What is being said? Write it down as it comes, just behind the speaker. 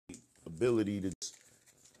ability to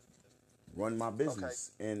run my Okay.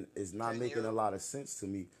 business. And it's not Can making a you? lot of sense to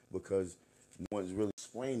me because no one's really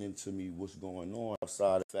explaining to me what's going on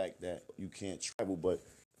outside the fact that you can't travel. But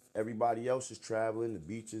everybody else is traveling, the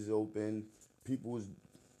beach is open, people is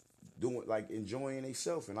doing like enjoying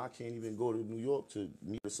themselves, and I can't even go to New York to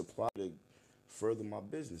meet a supply to further my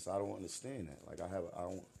business. I don't understand that. Like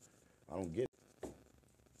I don't get it.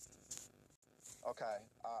 Okay.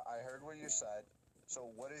 I heard what you said. So,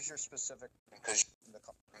 what is your specific? Because the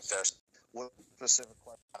there's what specific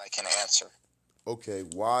question I can answer. Okay,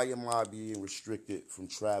 why am I being restricted from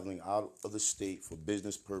traveling out of the state for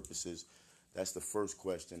business purposes? That's the first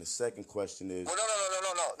question. The second question is, Well,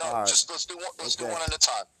 no. all right, Just let's do one. Let's do okay, one at a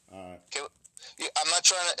time. all right, Okay. Yeah, I'm not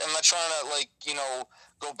trying to. I'm not trying to like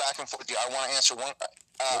go back and forth with you. I want to answer one.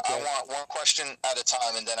 I okay, want one question at a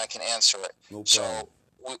time, and then I can answer it. no So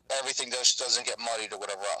problem. everything doesn't get muddied or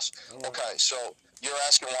whatever else. All right. Okay. So you're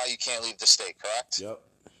asking why you can't leave the state, correct? Yep.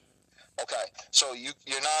 Okay. So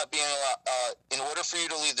you're not being allowed. In order for you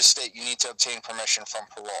to leave the state, you need to obtain permission from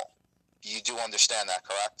parole. You do understand that,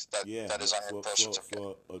 correct? Yeah, That is on your birth certificate.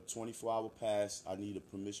 for a 24-hour pass, I need a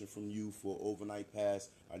permission from you. For overnight pass,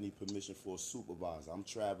 I need permission for a supervisor. I'm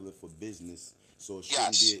traveling for business, so it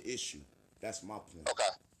shouldn't Yes. be an issue. That's my point. Okay.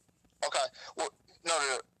 Okay. Well, no.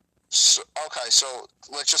 So, okay, so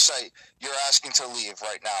let's just say you're asking to leave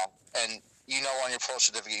right now, and you know on your parole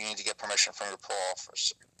certificate you need to get permission from your parole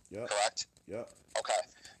officer, Yep. correct? Yep. Okay.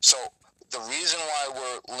 So the reason why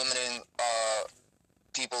we're limiting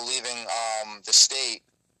people leaving the state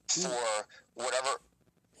for whatever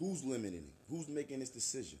Who's limiting it? Who's making this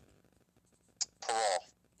decision?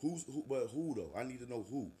 parole. But who though? I need to know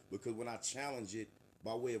who, because when I challenge it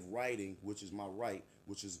by way of writing, which is my right,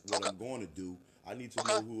 which is what Okay. I'm going to do, I need to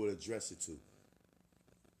Okay. know who to address it to.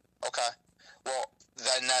 Okay. Well,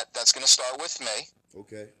 then that's going to start with me.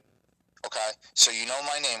 Okay. Okay. So you know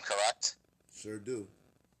my name, correct? Sure do.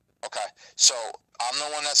 Okay, so I'm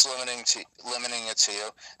the one that's limiting it to you,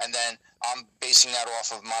 and then I'm basing that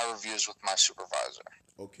off of my reviews with my supervisor.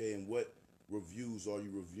 Okay, and what reviews are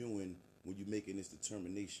you reviewing when you're making this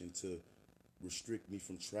determination to restrict me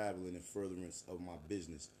from traveling in furtherance of my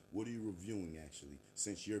business? What are you reviewing actually,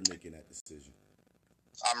 since you're making that decision?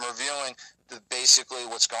 I'm reviewing basically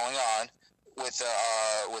what's going on with the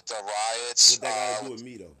riots. What that got to do with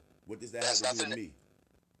me though? What does that have to do with me?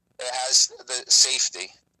 It has the safety.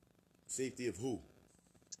 Safety of who?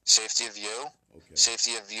 Safety of you. Okay.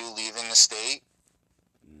 Safety of you leaving the state.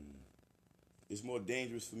 It's more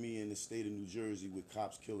dangerous for me in the state of New Jersey with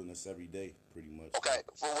cops killing us every day, pretty much. Okay,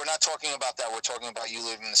 well, we're not talking about that. We're talking about you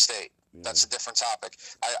leaving the state. Yeah. That's a different topic.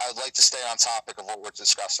 I'd like to stay on topic of what we're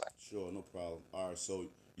discussing. Sure, no problem. All right, so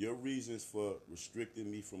your reasons for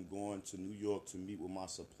restricting me from going to New York to meet with my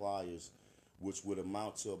suppliers, which would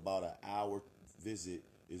amount to about an hour visit,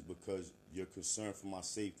 is because you're concerned for my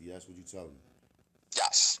safety. That's what you're telling me.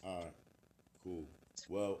 Yes. All right, cool.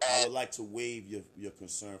 Well, I would like to waive your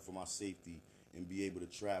concern for my safety and be able to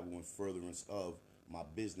travel in furtherance of my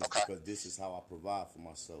business, Okay. because this is how I provide for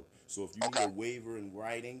myself. So if you Okay. need a waiver in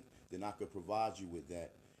writing, then I could provide you with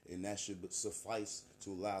that, and that should suffice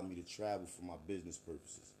to allow me to travel for my business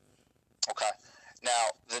purposes. Okay.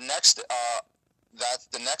 Now the next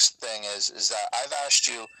thing is that I've asked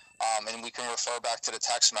you, and we can refer back to the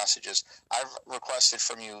text messages. I've requested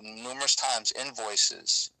from you numerous times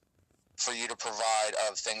invoices for you to provide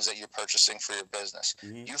of things that you're purchasing for your business.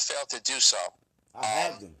 Mm-hmm. You failed to do so. I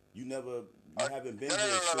have them. You haven't been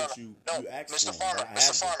here since you asked Mr. for Farmer, them.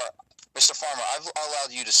 Mr. Farmer, I've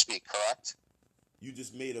allowed you to speak, correct? You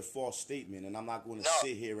just made a false statement, and I'm not going to No.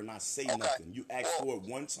 sit here and not say Okay. nothing. You asked Well, for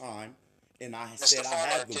it one time, and I Mr. said I Farmer,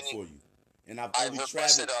 have them can you- for you. And I've I only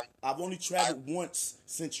requested traveled. them. I've only traveled once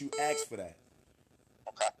since you asked for that.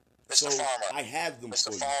 Okay. Mr. So Farmer, I have them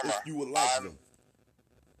Mr. for Farmer, you if you would like them,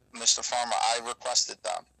 Mr. Farmer, I requested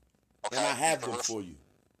them. Okay. and I have them for you.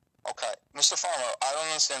 Okay, Mr. Farmer, I don't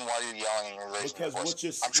understand why you're yelling and you're raising Because your voice. what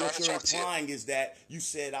you're I'm trying to talk to you. implying is that you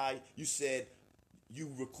said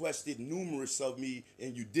you requested numerous of me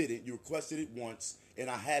and you didn't. You requested it once, and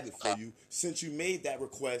I have it for Okay. you. Since you made that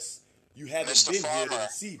request, you haven't Mr. been here to Farmer,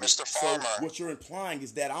 receive it. Mr. So Farmer. what you're implying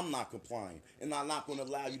is that I'm not complying, and I'm not going to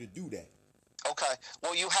allow you to do that. Okay,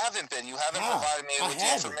 well, you haven't been. You haven't How? provided me I with the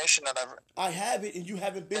haven't. information that I've... I have it, and you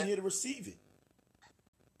haven't been here to receive it.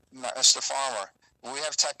 Mr. Farmer, we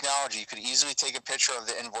have technology. You could easily take a picture of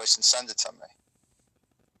the invoice and send it to me.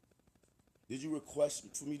 Did you request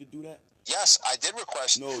for me to do that? Yes, I did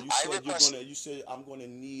request. No, you I said requested. you said I'm gonna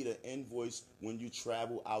need an invoice when you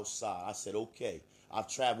travel outside. I said okay. I've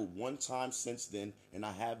traveled one time since then, and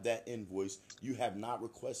I have that invoice. You have not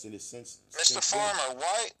requested it Mr. since then. Farmer,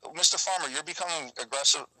 why, Mr. Farmer, you're becoming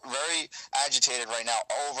aggressive, very agitated right now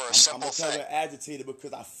over a I'm simple gonna tell thing. you agitated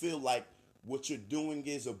because I feel like what you're doing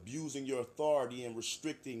is abusing your authority and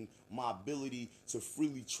restricting my ability to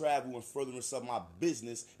freely travel in furtherance of my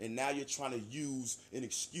business. And now you're trying to use an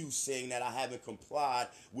excuse saying that I haven't complied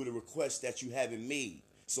with a request that you haven't made.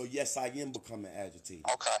 So yes, I am becoming agitated.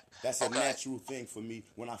 Okay. That's a Okay. natural thing for me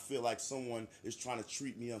when I feel like someone is trying to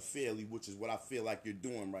treat me unfairly, which is what I feel like you're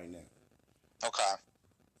doing right now. Okay.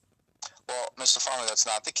 Well, Mr. Farmer, that's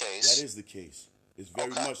not the case. That is the case. It's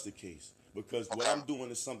very Okay. much the case. Because what Okay. I'm doing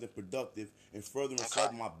is something productive in furtherance Okay.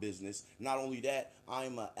 of my business. Not only that,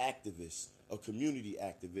 I'm an activist, a community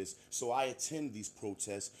activist. So I attend these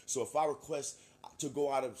protests. So if I request to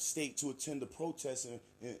go out of state to attend the protest and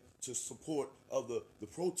to support of the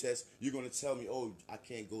protest, you're going to tell me, oh, I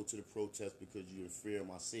can't go to the protest because you're in fear of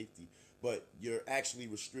my safety. But you're actually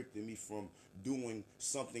restricting me from doing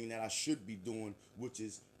something that I should be doing, which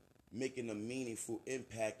is making a meaningful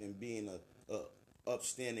impact and being a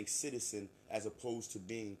upstanding citizen as opposed to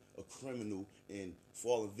being a criminal and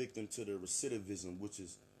falling victim to the recidivism, which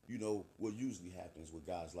is, what usually happens with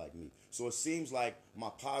guys like me. So it seems like my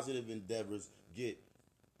positive endeavors get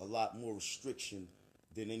a lot more restriction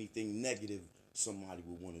than anything negative somebody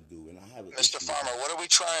would want to do. And I have an Mr. issue with Farmer, that. what are we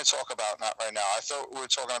trying to talk about not right now? I thought we were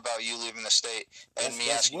talking about you leaving the state and me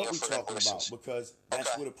That's asking what you we're for talking about invoices. because that's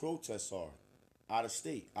Okay. where the protests are. Out of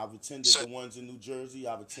state. I've attended So- the ones in New Jersey.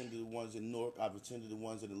 I've attended the ones in Newark. I've attended the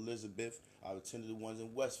ones in Elizabeth. I've attended the ones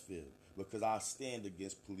in Westfield because I stand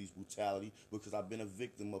against police brutality because I've been a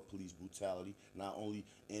victim of police brutality, not only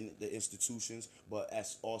in the institutions, but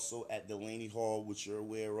as also at Delaney Hall, which you're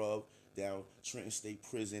aware of, down Trenton State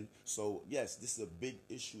Prison. So, yes, this is a big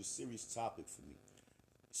issue, a serious topic for me.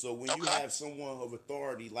 So when you Okay. have someone of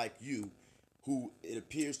authority like you, who it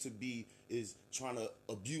appears to be is trying to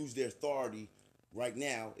abuse their authority right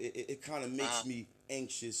now, it kind of makes me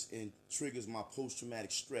anxious and triggers my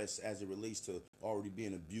post-traumatic stress as it relates to already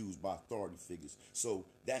being abused by authority figures. So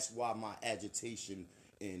that's why my agitation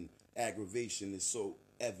and aggravation is so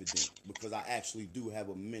evident, because I actually do have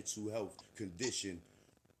a mental health condition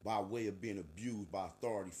by way of being abused by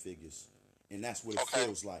authority figures. And that's what it Okay.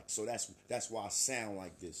 feels like. So that's why I sound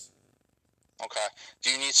like this. Okay. Do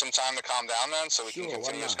you need some time to calm down then so we Sure, can why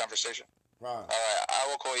continue this not? conversation? Right. All right. I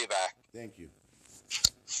will call you back. Thank you.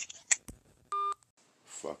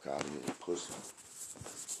 Fuck out of here, pussy.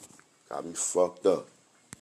 Got me fucked up.